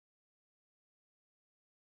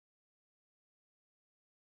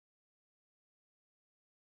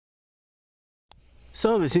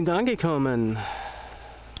So, wir sind angekommen.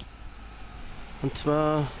 Und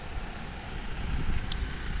zwar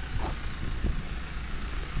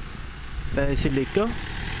bei Seleka,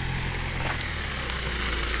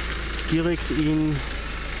 direkt in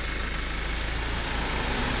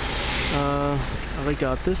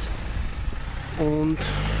Arigates, und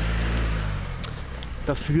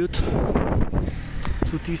da führt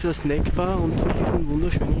zu dieser Snackbar und zu diesem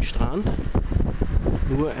wunderschönen Strand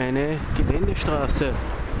nur eine Geländestraße.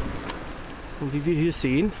 Und wie wir hier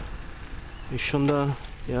sehen, ist schon der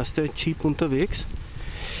erste Jeep unterwegs.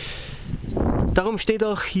 Darum steht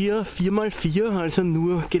auch hier 4x4, also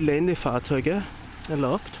nur Geländefahrzeuge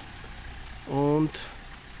erlaubt. Und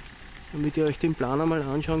damit ihr euch den Plan einmal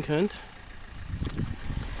anschauen könnt,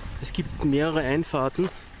 es gibt mehrere Einfahrten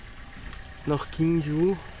nach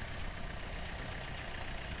Kinju,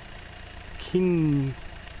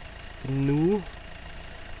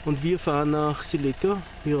 und wir fahren nach Seleka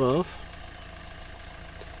hier rauf.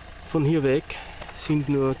 Von hier weg sind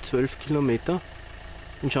nur 12 Kilometer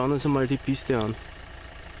und schauen uns einmal die Piste an.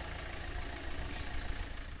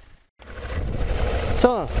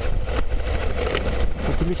 So,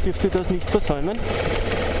 natürlich dürft ihr das nicht versäumen.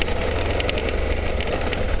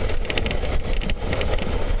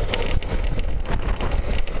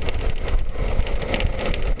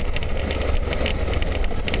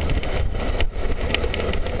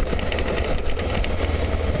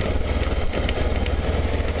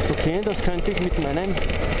 Okay, das könnte ich mit meinem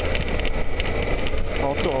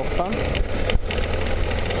Auto auch fahren,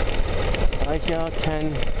 da ich ja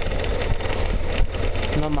kein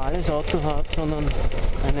normales Auto habe, sondern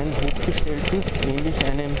einen hochgestellten, ähnlich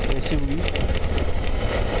einem SUV.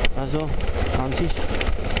 Also an sich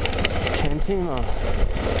kein Thema.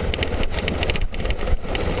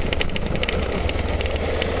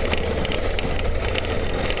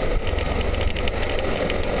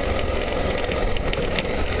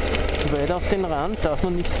 Weit auf den Rand darf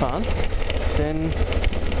man nicht fahren, denn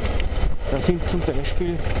da sind zum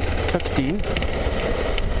Beispiel Kakteen,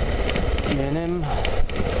 die einem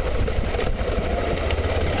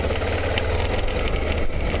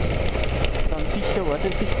dann sicher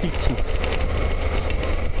ordentlich pieksen,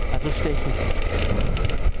 also stechen.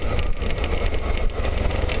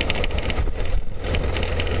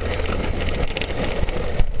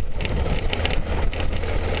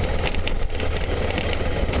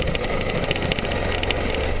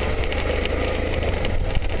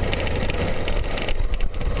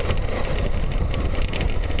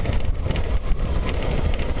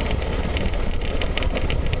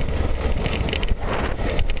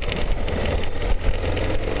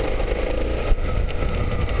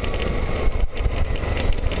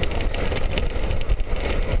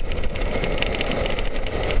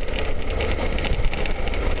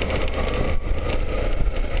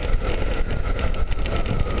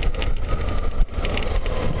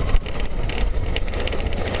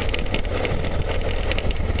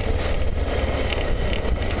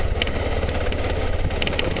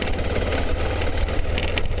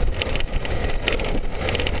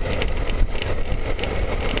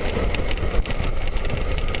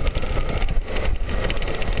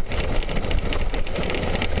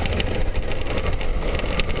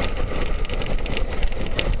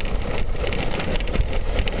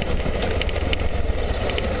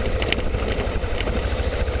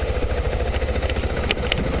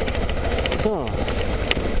 So.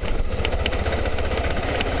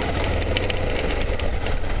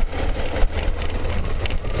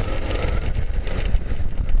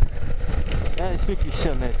 Ja, ist wirklich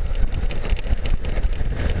sehr nett.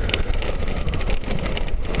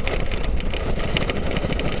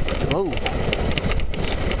 Wow.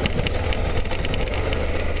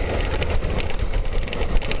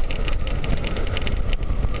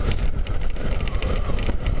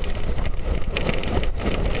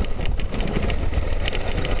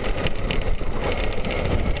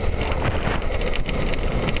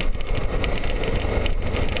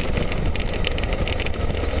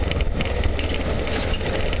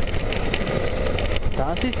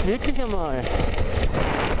 Das ist wirklich einmal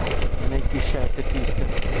eine gescheite Piste.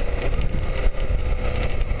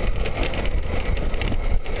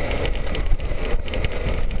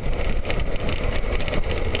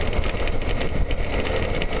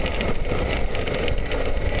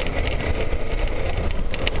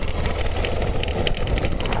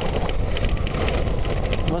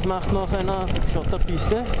 Was macht man auf einer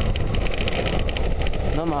Schotterpiste?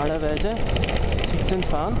 Normalerweise sitzend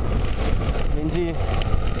fahren, wenn sie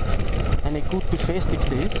eine gut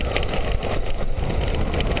befestigte ist.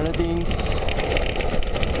 Allerdings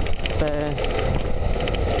bei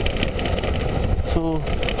so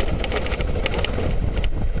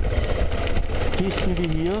Pisten wie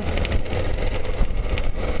hier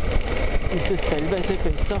ist es teilweise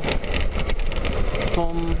besser,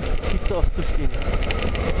 vom Sitz aufzustehen.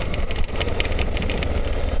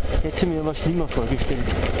 Ich hätte mir aber schlimmer vorgestellt.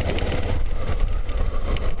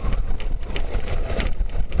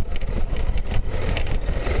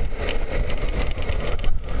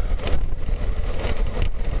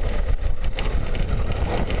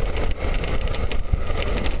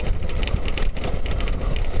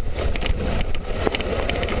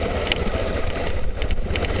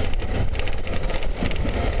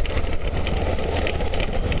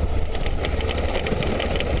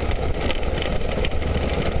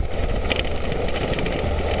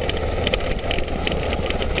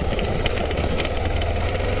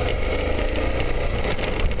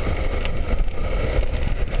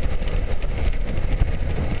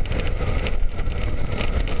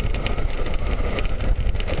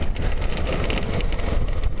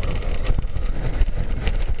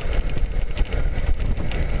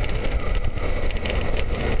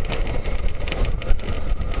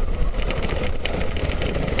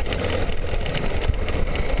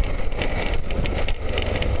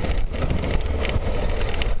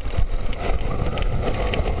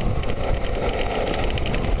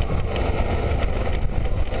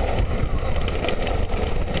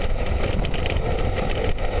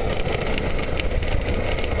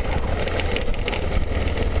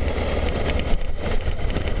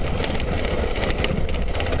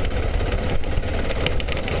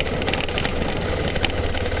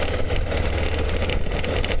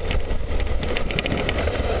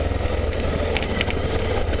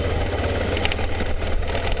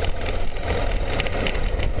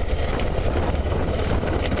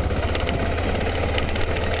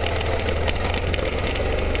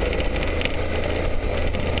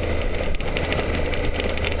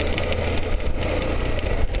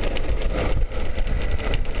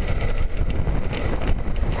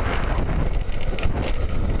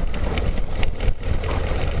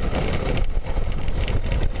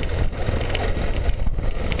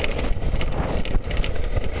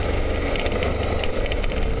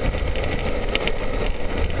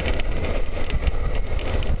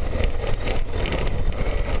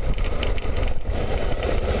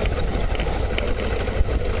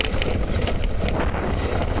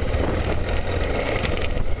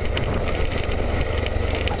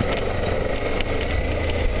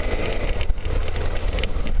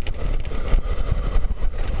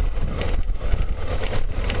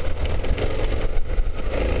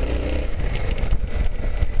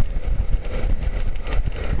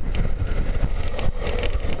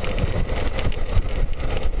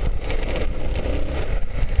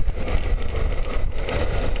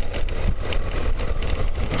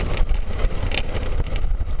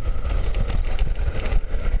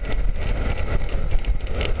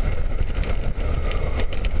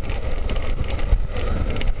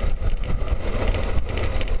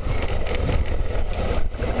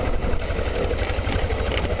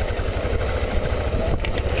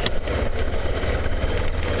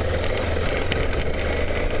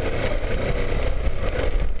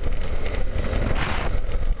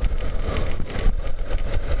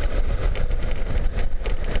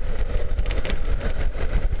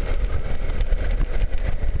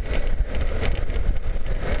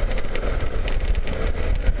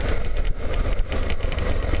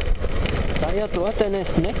 ja dort eine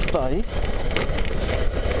Snackbar ist,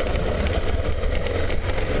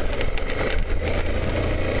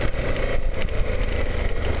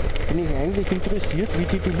 bin ich eigentlich interessiert, wie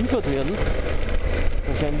die beliefert werden.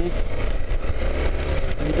 Wahrscheinlich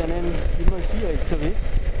mit einem 4x4 LKW.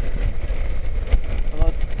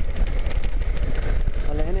 Aber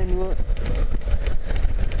alleine nur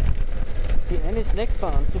die eine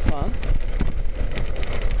Snackbar anzufahren,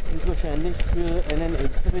 ist wahrscheinlich für einen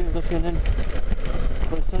LKW oder für einen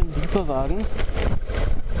größeren Lieferwagen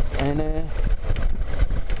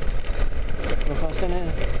fast eine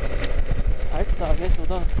Halbtages-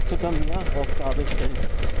 oder sogar mehr Aufgabe stellen.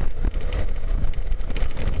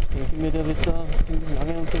 Ich denke mir, der wird da ziemlich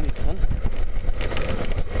lange unterwegs sein.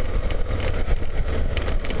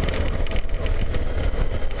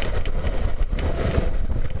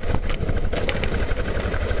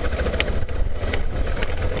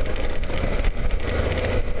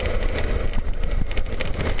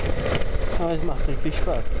 Aber es macht richtig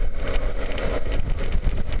Spaß.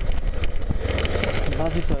 Und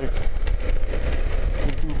das ist halt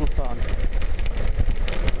Enduro-Fahren.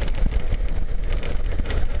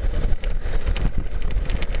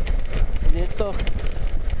 Und jetzt auch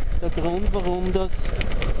der Grund, warum das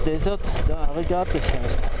Desert der Arigates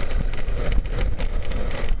heißt.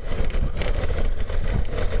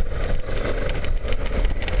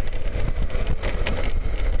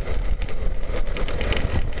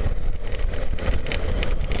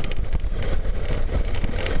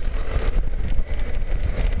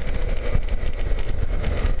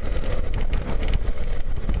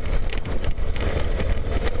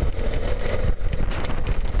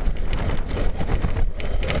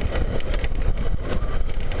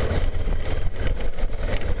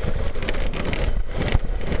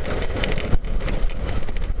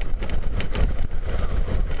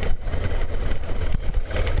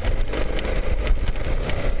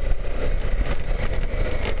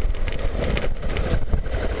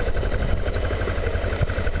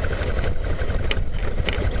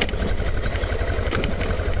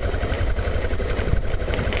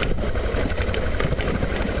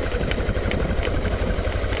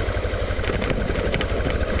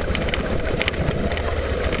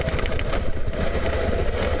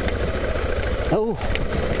 Oh!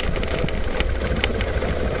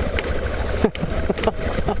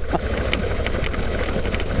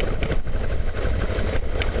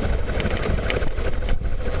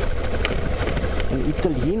 Ein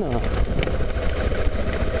Italiener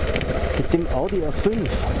mit dem Audi A5.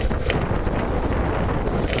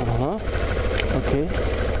 Aha, okay.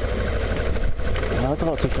 Ja,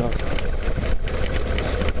 traut sich was.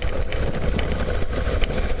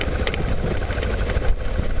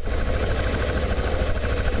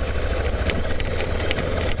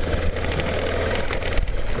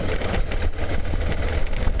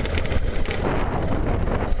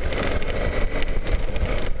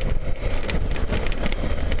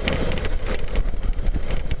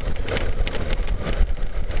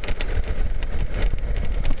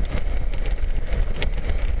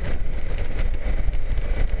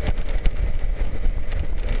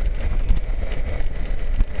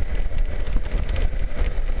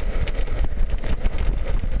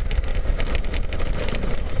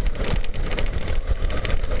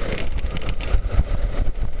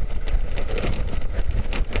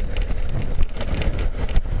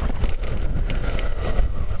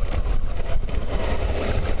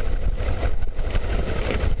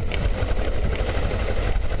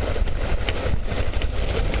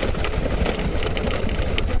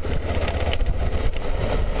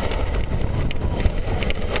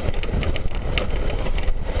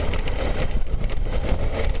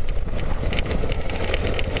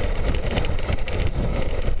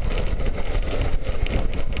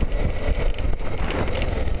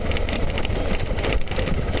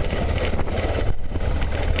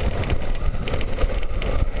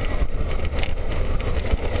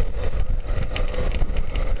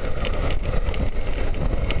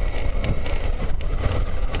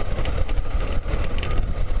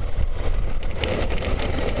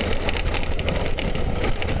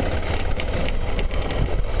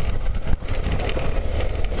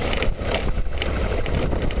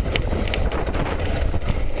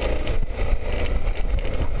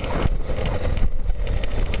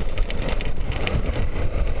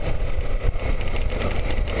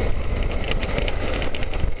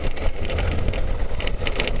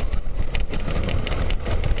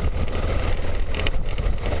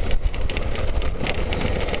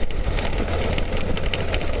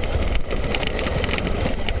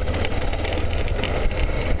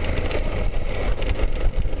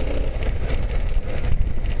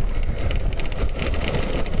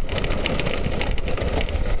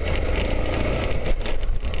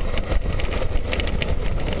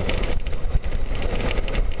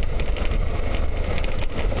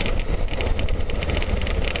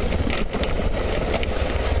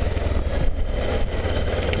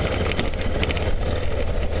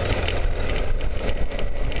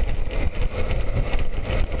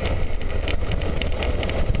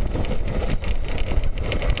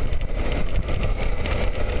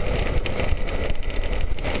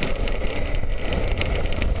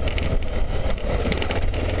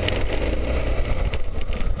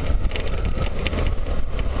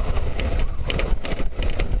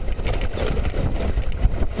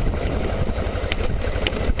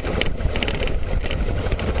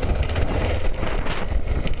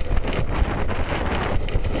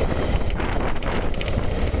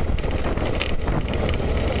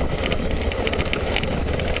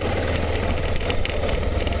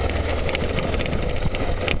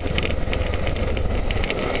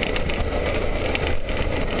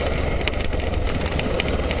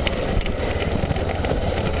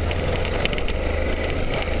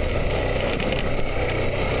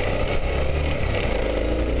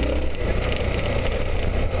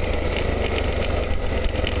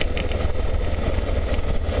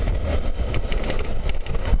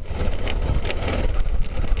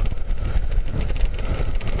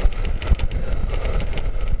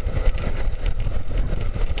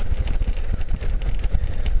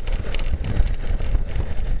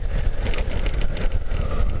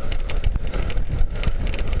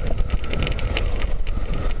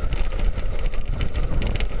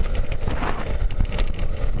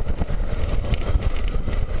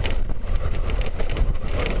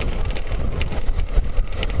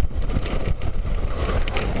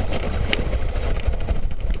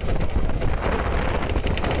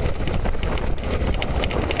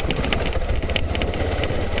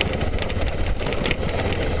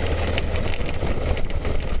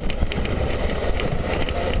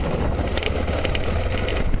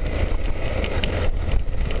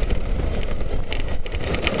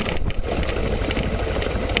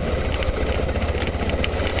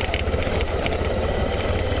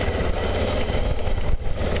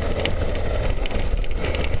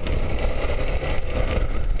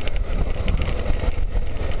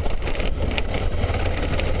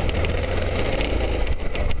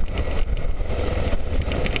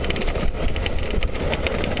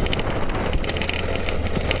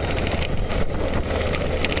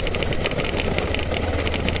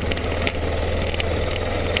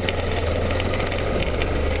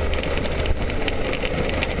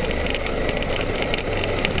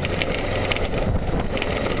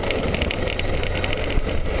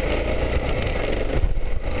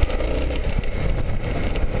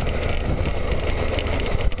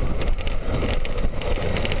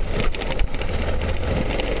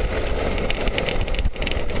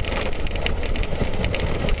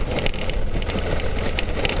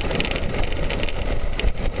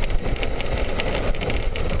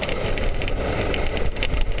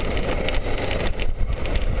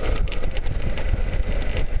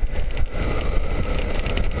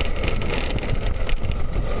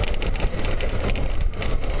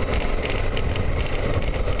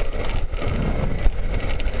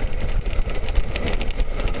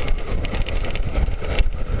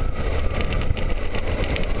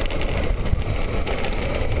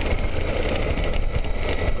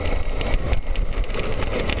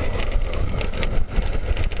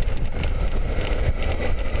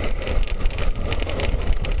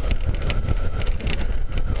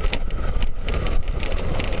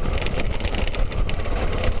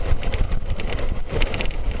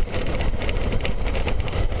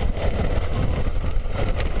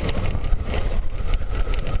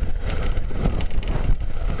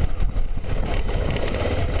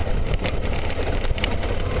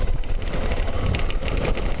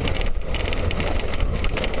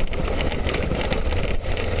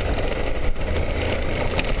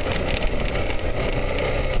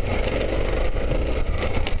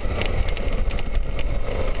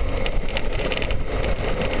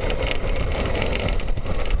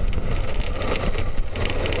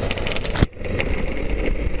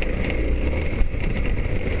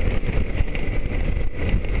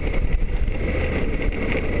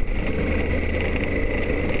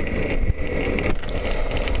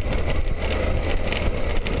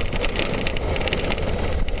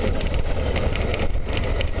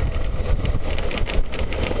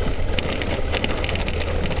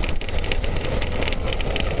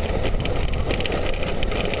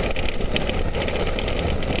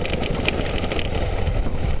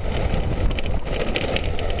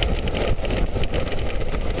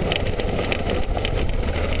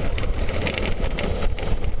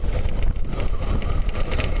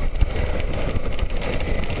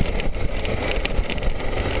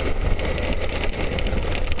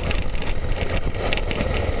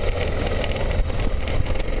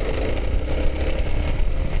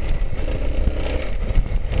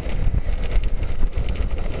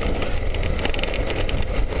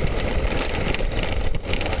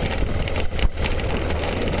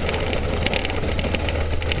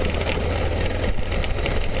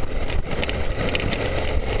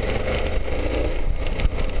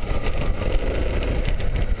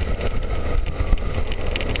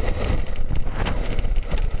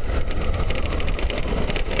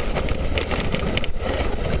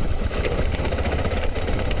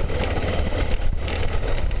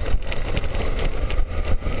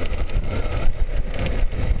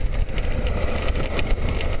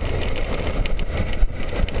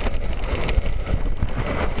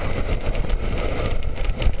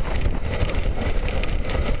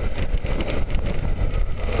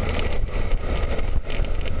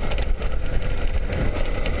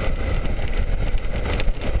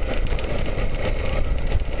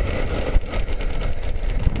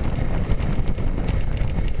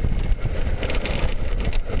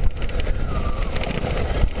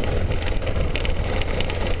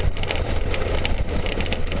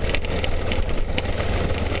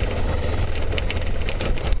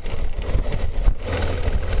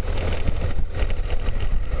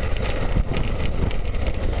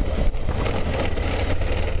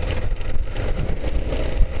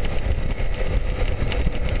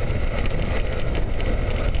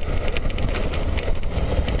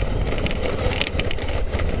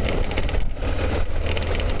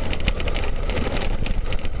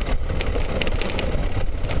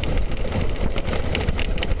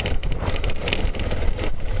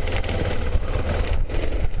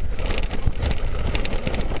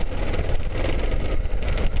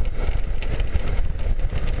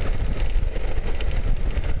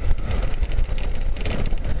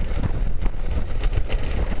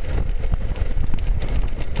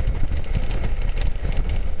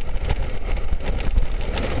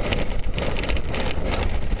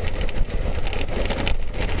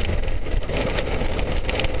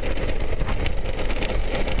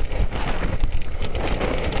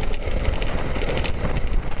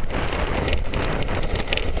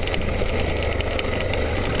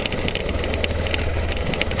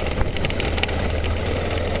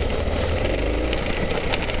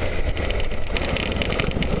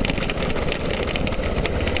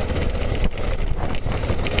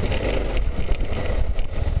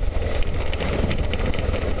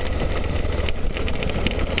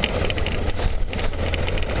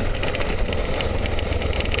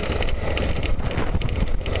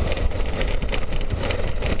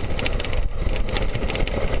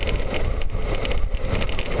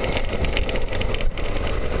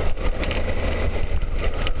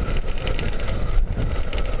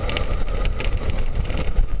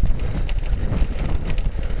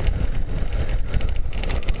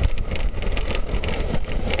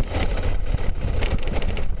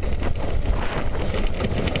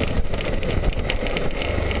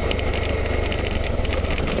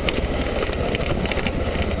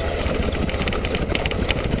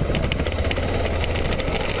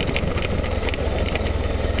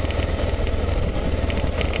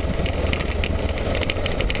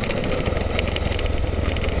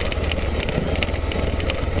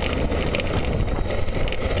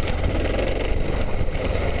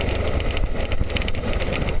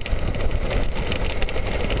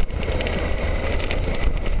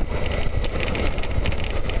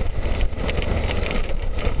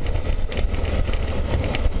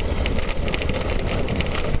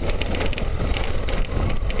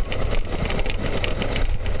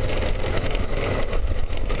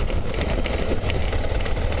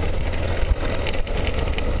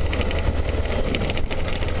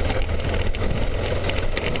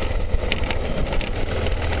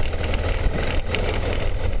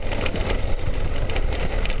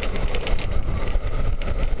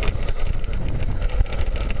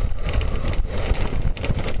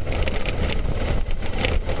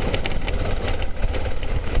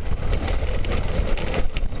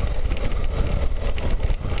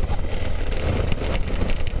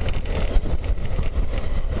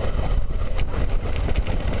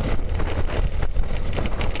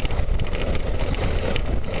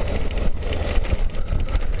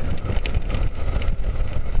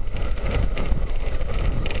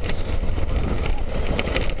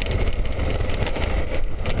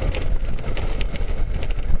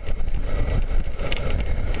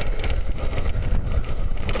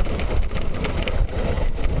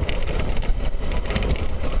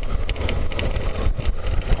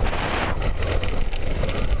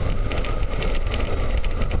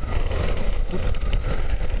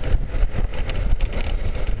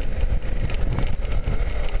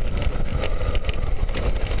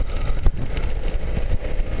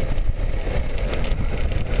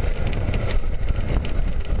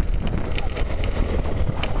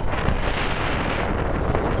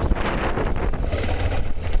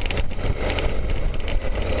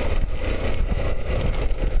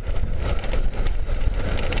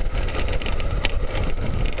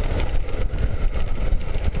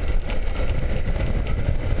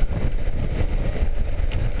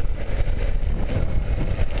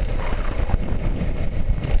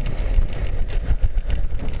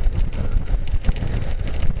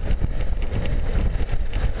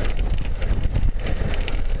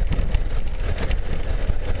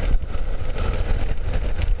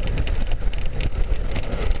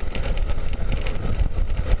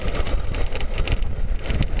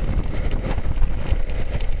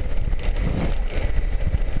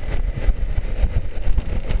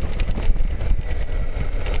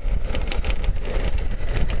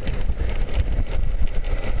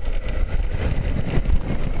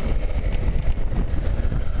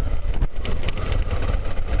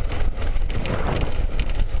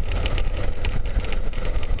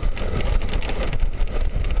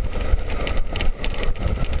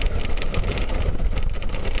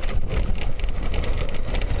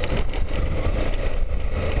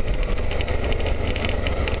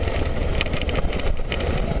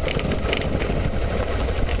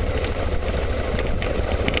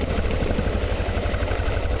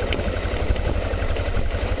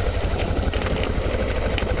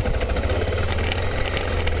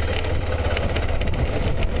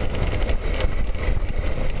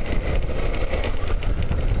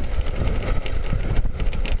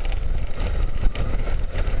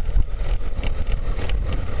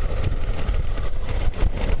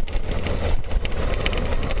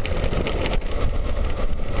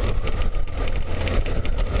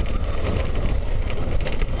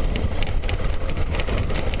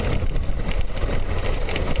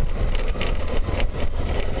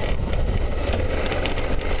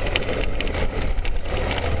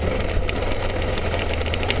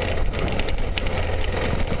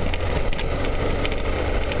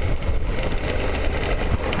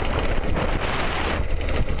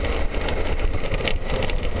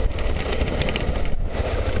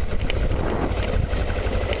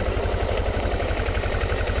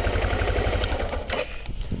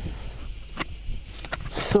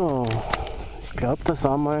 So, ich glaube, das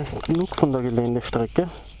war mal genug von der Geländestrecke.